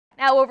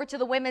Now over to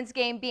the women's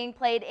game being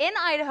played in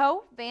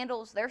Idaho.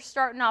 Vandals, they're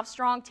starting off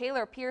strong.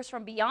 Taylor Pierce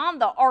from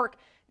beyond the arc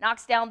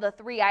knocks down the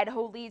three.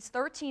 Idaho leads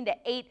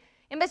 13-8.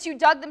 MSU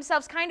dug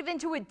themselves kind of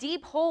into a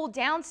deep hole,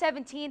 down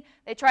 17.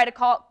 They try to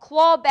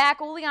claw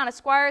back. Oleana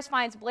Squires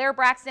finds Blair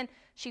Braxton.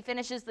 She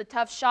finishes the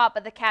tough shot,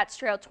 but the Cats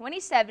trail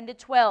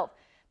 27-12.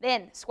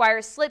 Then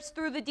Squires slips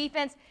through the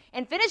defense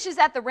and finishes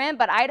at the rim,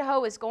 but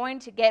Idaho is going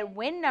to get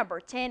win number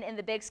 10 in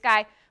the Big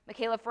Sky.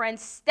 Michaela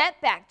Feren's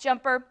step back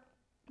jumper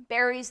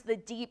buries the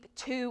deep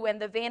two,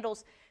 and the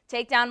Vandals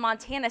take down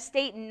Montana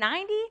State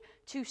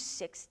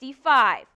 90-65.